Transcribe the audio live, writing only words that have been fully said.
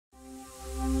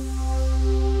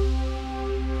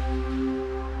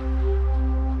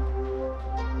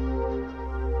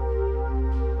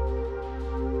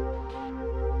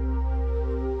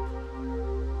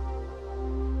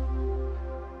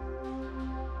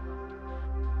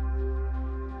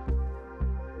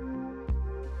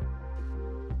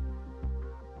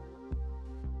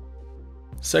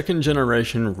Second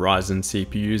generation Ryzen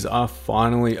CPUs are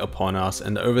finally upon us,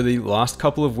 and over the last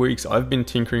couple of weeks I've been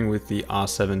tinkering with the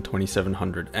R7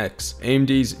 2700X,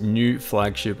 AMD's new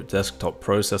flagship desktop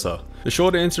processor. The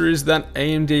short answer is that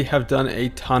AMD have done a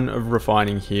ton of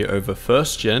refining here over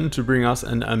first gen to bring us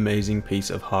an amazing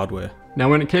piece of hardware. Now,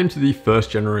 when it came to the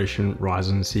first generation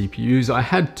Ryzen CPUs, I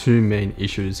had two main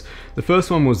issues. The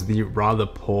first one was the rather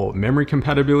poor memory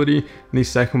compatibility, and the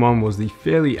second one was the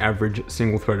fairly average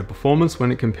single-threaded performance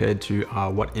when it compared to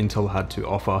what Intel had to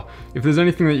offer. If there's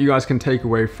anything that you guys can take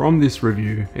away from this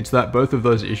review, it's that both of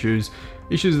those issues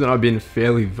that I've been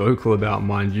fairly vocal about,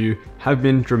 mind you, have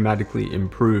been dramatically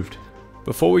improved.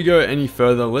 Before we go any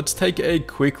further, let's take a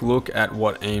quick look at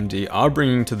what AMD are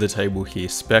bringing to the table here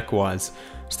spec-wise.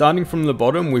 Starting from the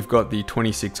bottom, we've got the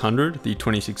 2600, the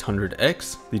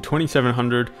 2600X, the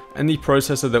 2700, and the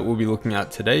processor that we'll be looking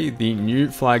at today, the new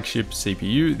flagship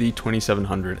CPU, the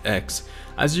 2700X.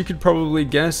 As you could probably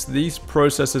guess, these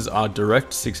processors are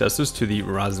direct successors to the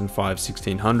Ryzen 5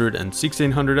 1600 and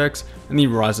 1600X, and the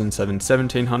Ryzen 7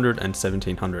 1700 and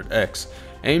 1700X.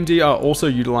 AMD are also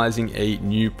utilizing a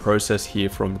new process here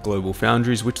from Global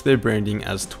Foundries, which they're branding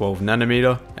as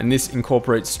 12nm, and this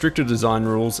incorporates stricter design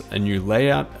rules, a new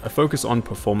layout, a focus on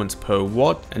performance per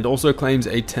watt, and also claims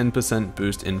a 10%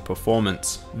 boost in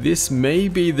performance. This may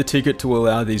be the ticket to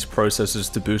allow these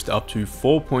processors to boost up to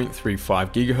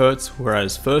 4.35 GHz,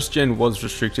 whereas first gen was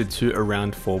restricted to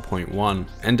around 4.1.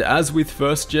 And as with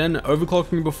first gen,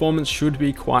 overclocking performance should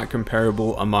be quite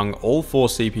comparable among all four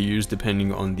CPUs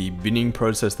depending on the binning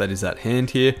process that is at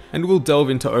hand here, and we'll delve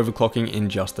into overclocking in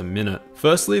just a minute.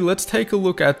 Firstly, let's take a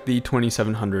look at the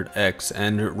 2700X,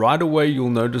 and right away you'll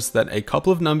notice that a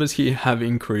couple of numbers here have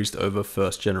increased over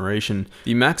first generation.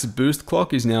 The max boost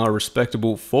clock is now a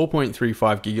respectable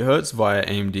 4.35 GHz via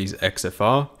AMD's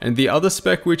XFR, and the other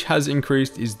spec which has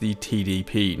increased is the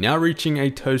TDP, now reaching a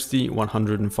toasty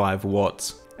 105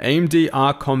 watts. AMD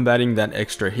are combating that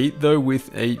extra heat though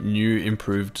with a new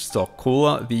improved stock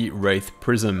cooler, the Wraith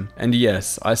Prism. And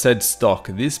yes, I said stock,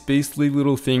 this beastly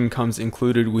little thing comes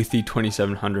included with the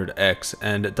 2700X,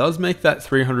 and it does make that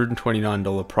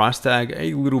 $329 price tag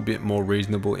a little bit more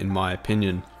reasonable in my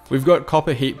opinion. We've got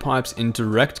copper heat pipes in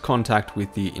direct contact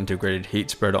with the integrated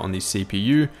heat spreader on the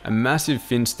CPU, a massive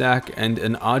fin stack, and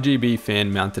an RGB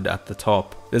fan mounted at the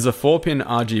top. There's a 4-pin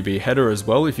RGB header as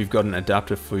well if you've got an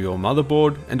adapter for your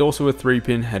motherboard, and also a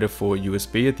 3-pin header for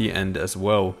USB at the end as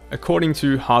well. According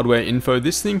to hardware info,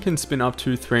 this thing can spin up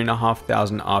to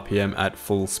 3,500 RPM at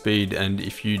full speed, and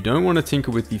if you don't want to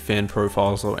tinker with the fan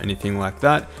profiles or anything like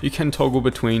that, you can toggle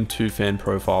between two fan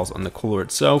profiles on the cooler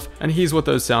itself, and here's what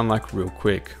those sound like real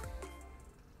quick.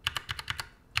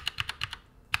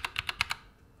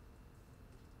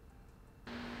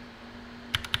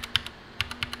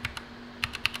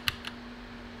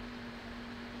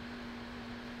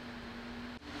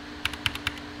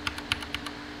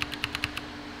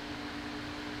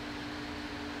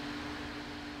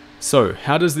 So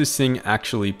how does this thing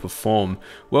actually perform?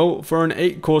 Well, for an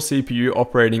 8-core CPU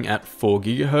operating at 4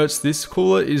 GHz, this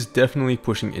cooler is definitely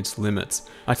pushing its limits.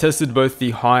 I tested both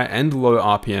the high and low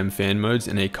RPM fan modes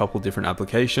in a couple different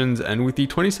applications, and with the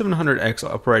 2700X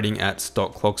operating at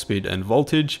stock clock speed and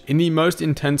voltage, in the most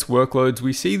intense workloads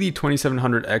we see the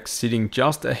 2700X sitting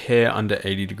just a hair under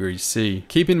 80 degrees C.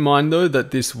 Keep in mind though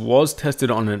that this was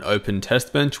tested on an open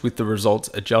test bench with the results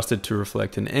adjusted to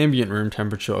reflect an ambient room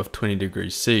temperature of 20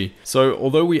 degrees C. So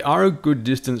although we are a good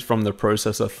distance from the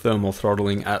processor thermal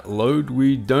throttling at load,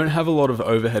 we don't have a lot of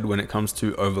overhead when it comes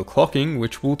to overclocking,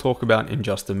 which we'll talk about in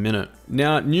just a minute.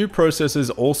 Now, new processors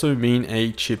also mean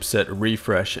a chipset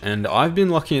refresh, and I've been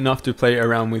lucky enough to play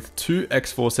around with two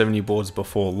X470 boards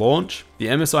before launch, the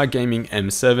MSI Gaming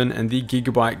M7 and the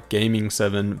Gigabyte Gaming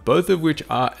 7, both of which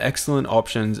are excellent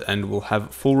options and will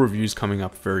have full reviews coming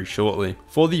up very shortly.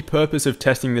 For the purpose of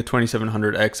testing the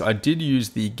 2700X, I did use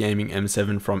the Gaming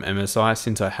M7 from MSI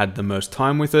since I had the most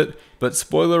time with it, but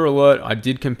spoiler alert, I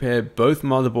did compare both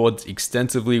motherboards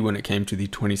extensively when it came to the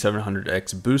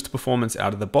 2700X boost performance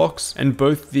out of the box, and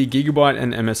both the Gigabyte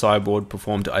and MSI board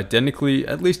performed identically,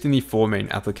 at least in the four main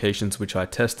applications which I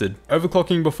tested.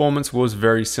 Overclocking performance was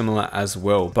very similar as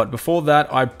well, but before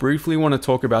that I briefly want to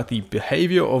talk about the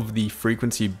behavior of the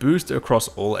frequency boost across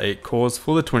all 8 cores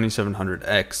for the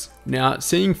 2700X. Now,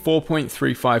 seeing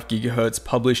 4.35 GHz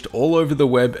published all over the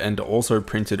web and also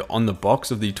printed on the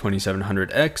box of the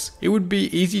 2700X, it would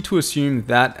be easy to assume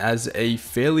that as a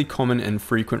fairly common and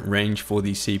frequent range for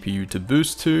the CPU to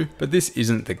boost to, but this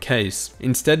isn't the case. place.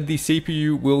 Instead, the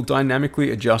CPU will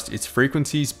dynamically adjust its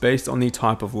frequencies based on the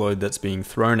type of load that's being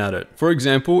thrown at it. For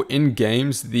example, in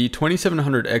games, the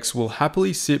 2700X will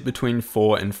happily sit between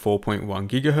 4 and 4.1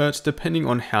 GHz depending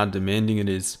on how demanding it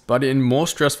is. But in more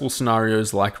stressful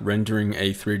scenarios like rendering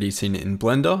a 3D scene in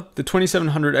Blender, the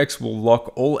 2700X will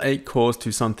lock all 8 cores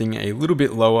to something a little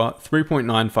bit lower,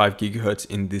 3.95 GHz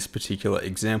in this particular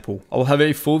example. I'll have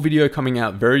a full video coming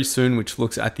out very soon which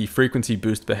looks at the frequency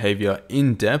boost behavior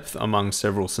in depth among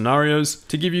several scenarios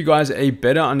to give you guys a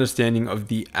better understanding of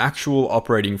the actual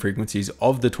operating frequencies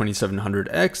of the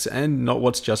 2700X and not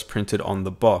what's just printed on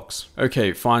the box.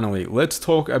 Okay, finally, let's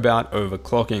talk about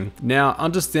overclocking. Now,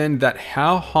 understand that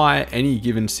how high any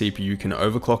given CPU can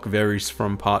overclock varies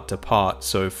from part to part.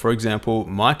 So for example,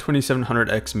 my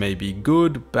 2700X may be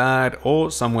good, bad,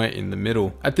 or somewhere in the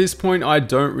middle. At this point, I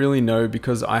don't really know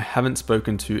because I haven't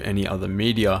spoken to any other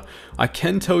media. I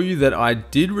can tell you that I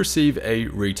did receive a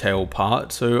retail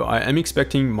part, so I am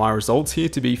expecting my results here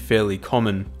to be fairly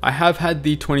common. I have had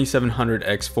the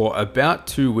 2700X for about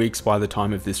 2 weeks by the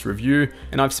time of this review,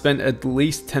 and I've spent at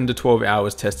least 10 to 12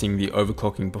 hours testing the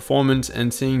overclocking performance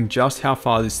and seeing just how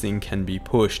far this thing can be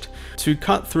pushed. To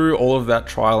cut through all of that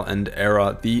trial and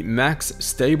error, the max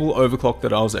stable overclock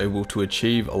that I was able to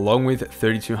achieve along with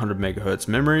 3200 MHz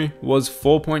memory was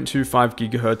 4.25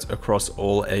 GHz across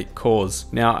all 8 cores.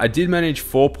 Now, I did manage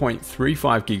 4.35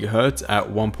 GHz at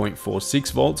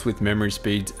 1.46 volts with memory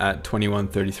speeds at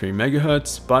 2133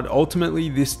 MHz, but ultimately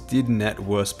this did net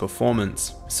worse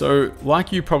performance. So,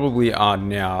 like you probably are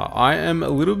now, I am a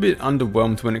little bit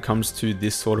underwhelmed when it comes to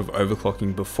this sort of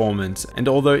overclocking performance, and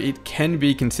although it can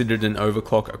be considered an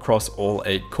overclock across all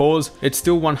 8 cores, it's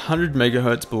still 100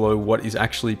 MHz below what is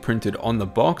actually printed on the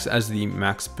box as the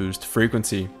max boost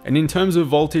frequency. And in terms of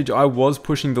voltage, I was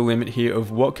pushing the limit here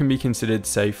of what can be considered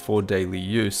safe for daily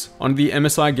use. On the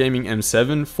MSI Gaming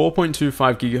M7,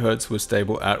 4.25 GHz was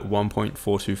stable at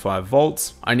 1.425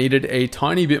 volts. I needed a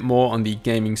tiny bit more on the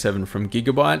Gaming 7 from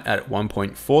Gigabyte at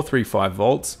 1.435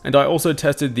 volts, and I also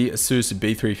tested the Asus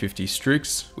B350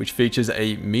 Strix, which features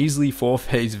a measly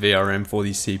 4-phase VRM for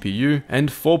the CPU, and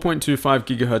 4.25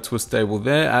 GHz was stable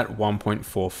there at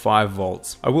 1.45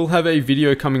 volts. I will have a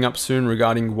video coming up soon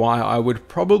regarding why I would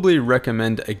probably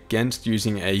recommend against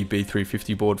using a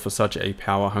B350 board for such a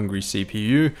power-hungry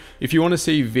CPU. If you want to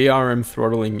see VRM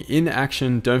throttling in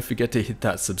action, don't forget to hit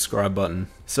that subscribe button.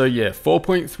 So yeah,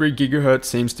 4.3 GHz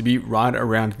seems to be right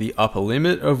around the upper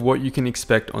limit of what you can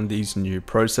expect on these new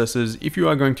processors if you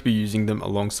are going to be using them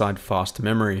alongside fast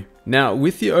memory. Now,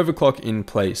 with the overclock in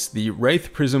place, the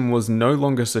Wraith Prism was no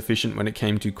longer sufficient when it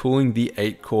came to cooling the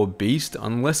 8-core beast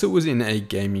unless it was in a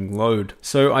gaming load.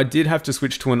 So I did have to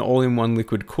switch to an all-in-one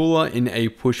liquid cooler in a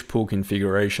push-pull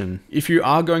configuration. If you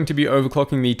are going to be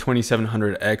overclocking the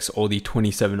 2700X or the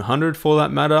 2700 for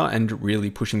that matter and really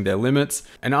pushing their limits,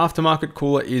 an aftermarket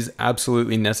cooler is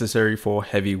absolutely necessary for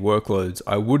heavy workloads.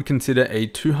 I would consider a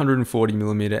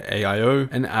 240mm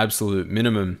AIO an absolute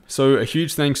minimum. So a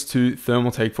huge thanks to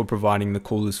Thermaltake for providing the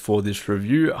coolers for this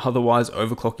review, otherwise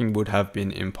overclocking would have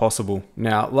been impossible.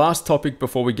 Now, last topic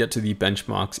before we get to the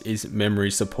benchmarks is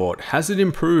memory support. Has it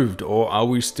improved, or are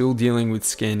we still dealing with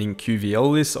scanning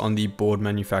QVL lists on the board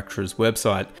manufacturer's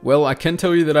website? Well, I can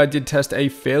tell you that I did test a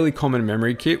fairly common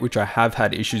memory kit, which I have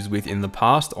had issues with in the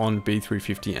past on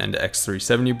B350 and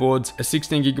X370 boards, a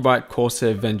 16GB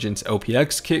Corsair Vengeance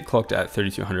LPX kit clocked at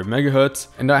 3200 MHz,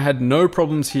 and I had no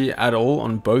problems here at all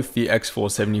on both the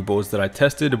X470 boards that I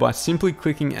tested by simply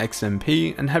clicking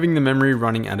XMP and having the memory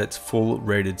running at its full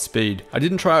rated speed. I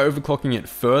didn't try overclocking it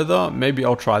further, maybe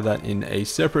I'll try that in a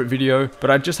separate video,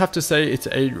 but I just have to say it's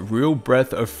a real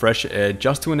breath of fresh air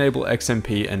just to enable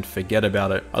XMP and forget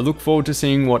about it. I look forward to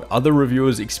seeing what other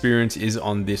reviewers' experience is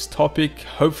on this topic.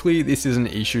 Hopefully this is an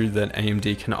issue that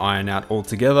AMD can iron out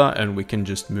altogether and we can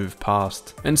just move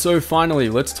past. And so finally,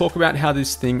 let's talk about how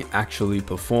this thing actually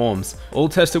performs. All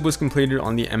tested was completed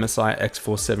on the MSI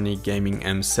X470 Gaming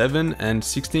M7 and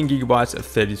 16GB of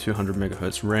 3200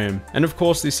 MHz RAM. And of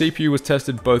course, the CPU was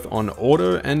tested both on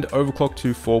auto and overclocked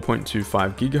to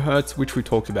 4.25 GHz, which we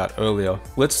talked about earlier.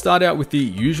 Let's start out with the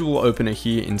usual opener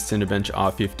here in Cinebench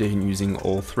R15 using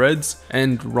all threads,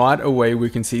 and right away we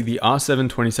can see the R7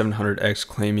 2700X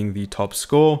claiming the top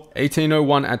score,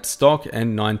 1801 at stock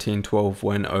and 1912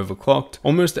 when overclocked,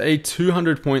 almost a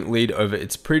 200 point lead over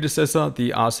its predecessor,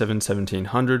 the R7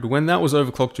 1700, when that was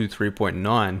overclocked to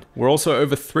 3.9. We're also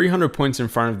over 300 points in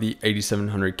front of the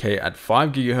 8700K at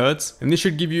 5 GHz, and this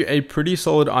should give you a pretty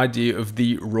solid idea of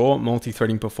the raw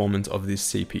multi-threading performance of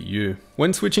this CPU.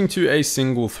 When switching to a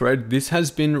single thread, this has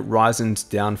been Ryzen's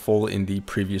downfall in the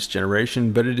previous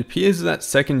generation, but it appears that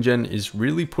second gen is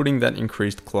really putting that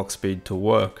increased clock speed to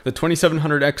work. The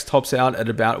 2700X tops out at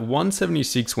about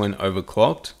 176 when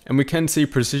overclocked, and we can see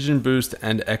precision boost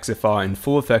and XFR in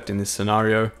full effect in this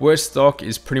scenario, where stock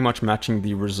is pretty much matching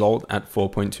the result at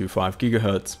 4.25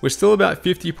 GHz. We're still about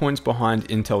 50 points behind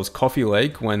Intel's Coffee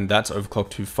Lake when that's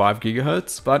overclocked to 5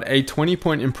 GHz, but a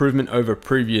 20-point improvement over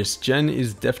previous gen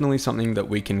is definitely something that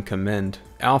we can commend.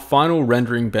 Our final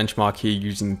rendering benchmark here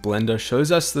using Blender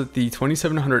shows us that the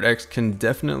 2700X can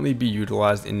definitely be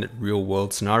utilized in real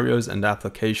world scenarios and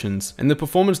applications, and the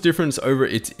performance difference over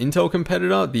its Intel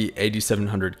competitor, the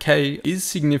 8700K, is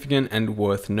significant and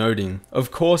worth noting. Of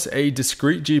course, a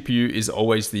discrete GPU is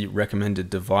always the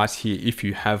recommended device here if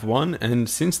you have one, and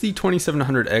since the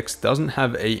 2700X doesn't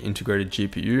have a integrated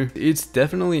GPU, it's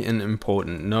definitely an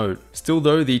important note. Still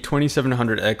though, the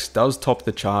 2700X does top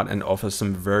the chart and offers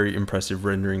some very impressive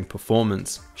rendering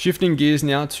performance. Shifting gears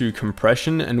now to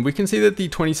compression, and we can see that the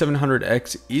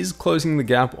 2700X is closing the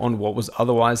gap on what was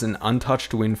otherwise an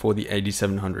untouched win for the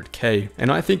 8700K.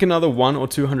 And I think another 100 or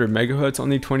 200 MHz on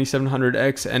the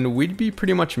 2700X and we'd be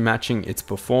pretty much matching its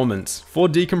performance. For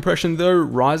decompression though,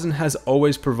 Ryzen has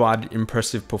always provided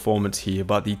impressive performance here,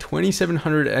 but the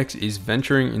 2700X is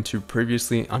venturing into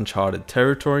previously uncharted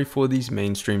territory for these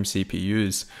mainstream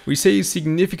CPUs. We see a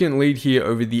significant lead here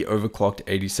over the overclocked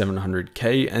 8700K,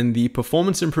 and the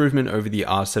performance improvement over the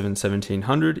R7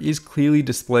 1700 is clearly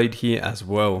displayed here as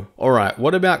well. Alright,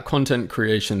 what about content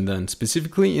creation then,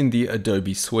 specifically in the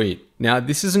Adobe suite? Now,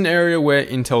 this is an area where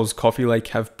Intel's Coffee Lake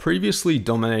have previously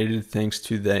dominated thanks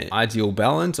to their ideal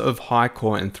balance of high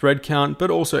core and thread count, but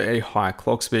also a high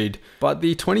clock speed. But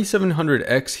the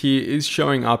 2700X here is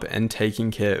showing up and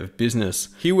taking care of business.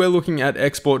 Here we're looking at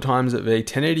export times of a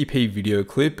 1080p video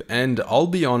clip, and I'll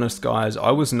be honest guys,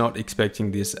 I was not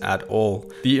expecting this at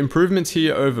all. The improvements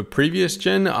here over previous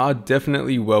gen are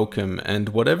definitely welcome, and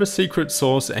whatever secret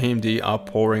sauce AMD are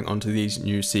pouring onto these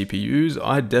new CPUs,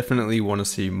 I definitely want to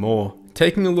see more.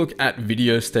 Taking a look at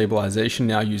video stabilization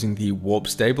now using the warp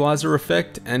stabilizer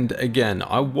effect, and again,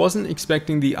 I wasn't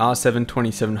expecting the R7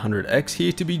 2700X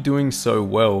here to be doing so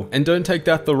well. And don't take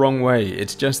that the wrong way,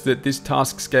 it's just that this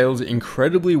task scales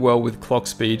incredibly well with clock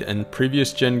speed, and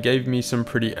previous gen gave me some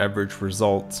pretty average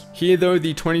results. Here though,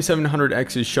 the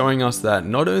 2700X is showing us that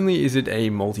not only is it a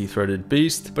multi-threaded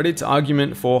beast, but its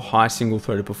argument for high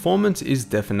single-threaded performance is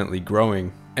definitely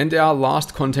growing. And our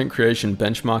last content creation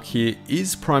benchmark here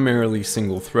is primarily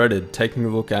single-threaded, taking a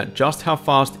look at just how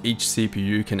fast each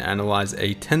CPU can analyze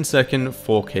a 10-second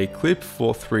 4K clip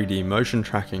for 3D motion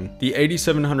tracking. The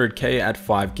 8700K at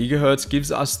 5 GHz gives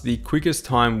us the quickest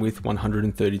time with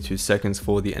 132 seconds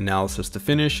for the analysis to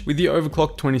finish, with the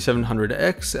overclocked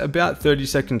 2700X about 30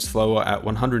 seconds slower at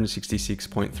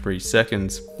 166.3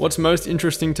 seconds. What's most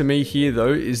interesting to me here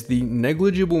though is the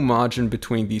negligible margin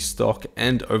between the stock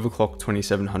and overclocked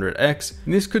 2700X,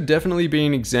 and this could definitely be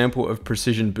an example of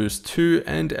Precision Boost 2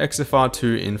 and XFR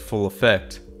 2 in full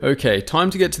effect. Okay,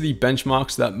 time to get to the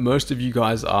benchmarks that most of you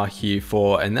guys are here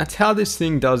for, and that's how this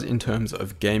thing does in terms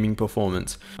of gaming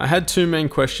performance. I had two main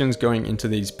questions going into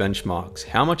these benchmarks.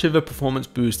 How much of a performance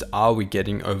boost are we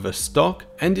getting over stock?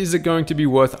 And is it going to be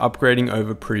worth upgrading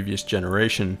over previous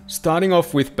generation? Starting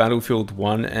off with Battlefield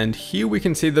 1, and here we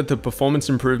can see that the performance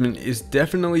improvement is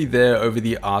definitely there over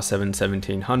the R7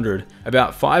 1700.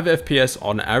 About 5 FPS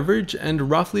on average, and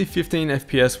roughly 15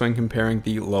 FPS when comparing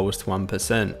the lowest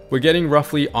 1%. We're getting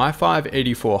roughly i5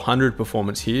 8400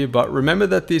 performance here, but remember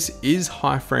that this is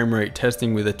high frame rate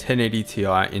testing with a 1080 Ti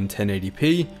in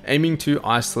 1080p, aiming to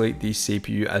isolate the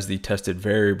CPU as the tested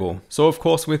variable. So of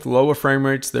course with lower frame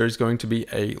rates there is going to be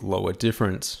a lower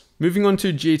difference. Moving on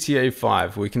to GTA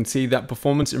 5, we can see that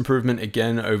performance improvement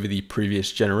again over the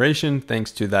previous generation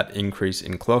thanks to that increase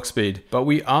in clock speed, but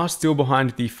we are still behind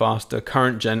the faster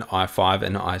current gen i5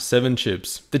 and i7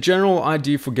 chips. The general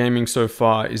idea for gaming so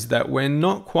far is that we're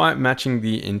not quite matching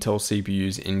the Intel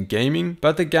CPUs in gaming,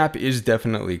 but the gap is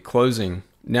definitely closing.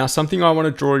 Now, something I want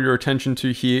to draw your attention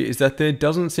to here is that there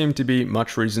doesn't seem to be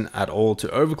much reason at all to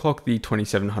overclock the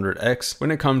 2700X when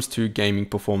it comes to gaming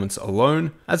performance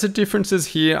alone, as the differences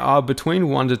here are between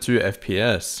 1 to 2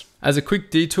 FPS. As a quick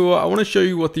detour, I want to show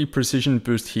you what the precision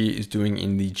boost here is doing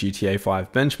in the GTA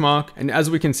 5 benchmark, and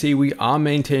as we can see, we are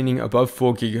maintaining above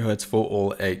 4 GHz for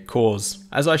all 8 cores.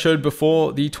 As I showed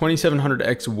before, the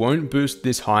 2700X won't boost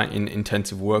this high in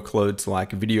intensive workloads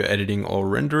like video editing or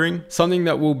rendering, something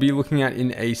that we'll be looking at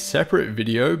in a separate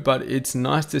video, but it's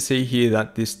nice to see here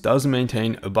that this does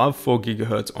maintain above 4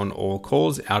 GHz on all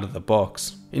cores out of the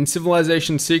box. In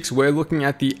Civilization 6, we're looking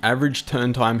at the average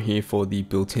turn time here for the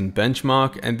built-in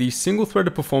benchmark, and the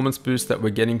single-threaded performance boost that we're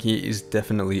getting here is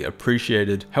definitely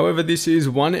appreciated. However, this is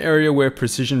one area where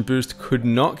precision boost could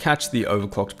not catch the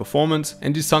overclocked performance,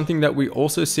 and is something that we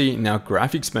also see in our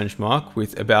graphics benchmark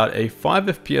with about a 5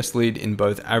 FPS lead in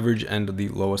both average and the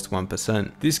lowest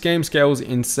 1%. This game scales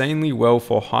insanely well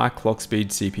for high clock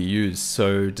speed CPUs,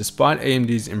 so despite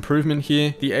AMD's improvement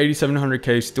here, the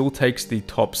 8700K still takes the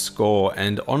top score,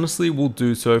 and honestly will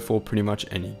do so for pretty much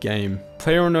any game.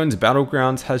 PlayerUnknown's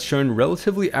Battlegrounds has shown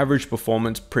relatively average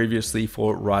performance previously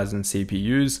for Ryzen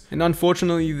CPUs, and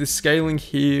unfortunately the scaling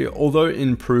here, although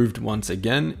improved once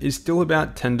again, is still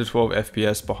about 10 to 12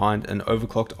 FPS behind an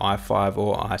overclocked i5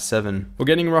 or i7. We're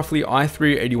getting roughly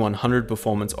i3 8100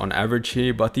 performance on average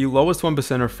here, but the lowest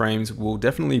 1% of frames will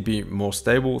definitely be more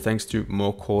stable thanks to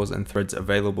more cores and threads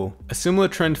available. A similar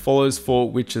trend follows for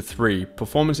Witcher 3.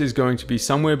 Performance is going to be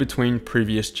somewhere between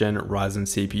previous gen Ryzen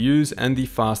CPUs and the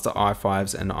faster i5s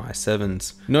and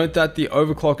i7s. Note that the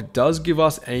overclock does give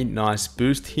us a nice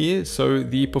boost here, so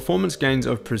the performance gains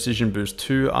of Precision Boost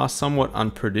 2 are somewhat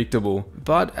unpredictable,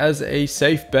 but as a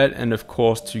safe bet and of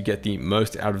course to get the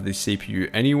most out of the CPU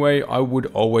anyway, I would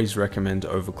always recommend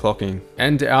overclocking.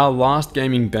 And our last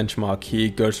gaming benchmark here,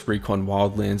 Ghost Recon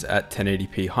Wildlands at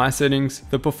 1080p high settings.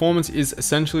 The performance is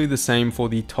essentially the same for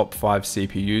the top 5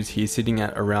 CPUs here, sitting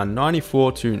at around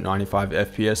 94 to 95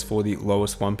 FPS for the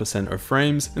lowest 1% of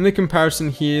frames, and the comparison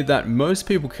here that most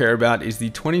people care about is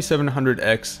the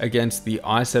 2700X against the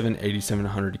i7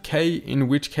 8700K, in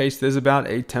which case there's about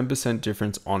a 10%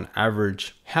 difference on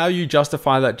average. How you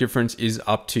justify that difference is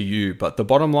up to you, but the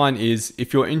bottom line is,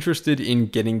 if you're interested in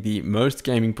getting the most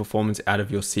gaming performance out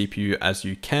of your CPU as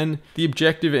you can, the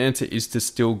objective answer is to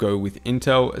still go with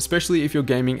Intel, especially if you're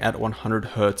gaming at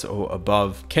 100Hz or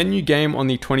above. Can you game on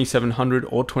the 2700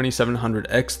 or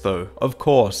 2700X though? Of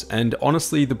course, and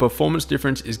honestly the performance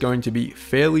difference is going to be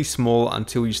fairly small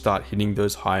until you start hitting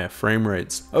those higher frame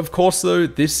rates. Of course though,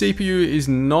 this CPU is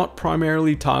not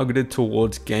primarily targeted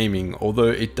towards gaming, although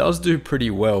it does do pretty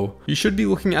well. You should be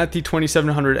looking at the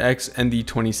 2700X and the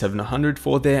 2700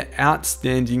 for their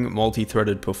outstanding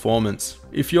multi-threaded performance.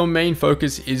 If your main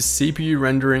focus is CPU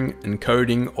rendering,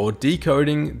 encoding, or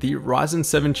decoding, the Ryzen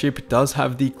 7 chip does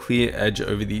have the clear edge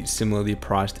over the similarly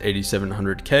priced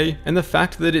 8700K, and the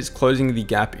fact that it's closing the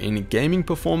gap in gaming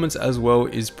performance as well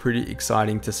is pretty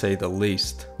exciting to say the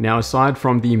least. Now, aside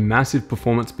from the massive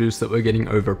performance boost that we're getting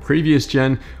over previous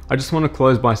gen, I just want to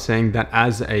close by saying that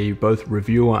as a both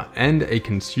reviewer and a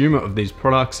consumer of these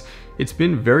products, it's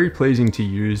been very pleasing to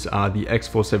use the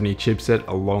X470 chipset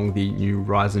along the new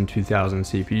Ryzen 2000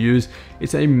 CPUs.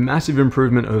 It's a massive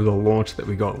improvement over the launch that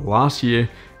we got last year,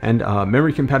 and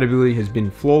memory compatibility has been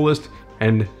flawless,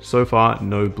 and so far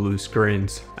no blue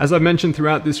screens. As I mentioned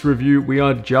throughout this review, we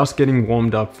are just getting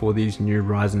warmed up for these new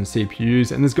Ryzen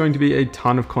CPUs, and there's going to be a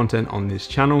ton of content on this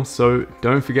channel, so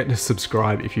don't forget to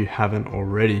subscribe if you haven't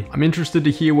already. I'm interested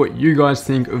to hear what you guys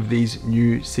think of these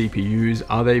new CPUs.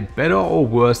 Are they better or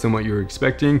worse than what you were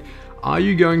expecting? Are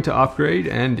you going to upgrade?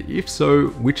 And if so,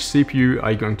 which CPU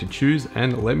are you going to choose?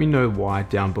 And let me know why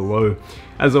down below.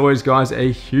 As always guys,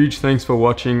 a huge thanks for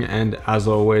watching, and as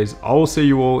always, I will see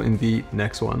you all in the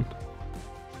next one.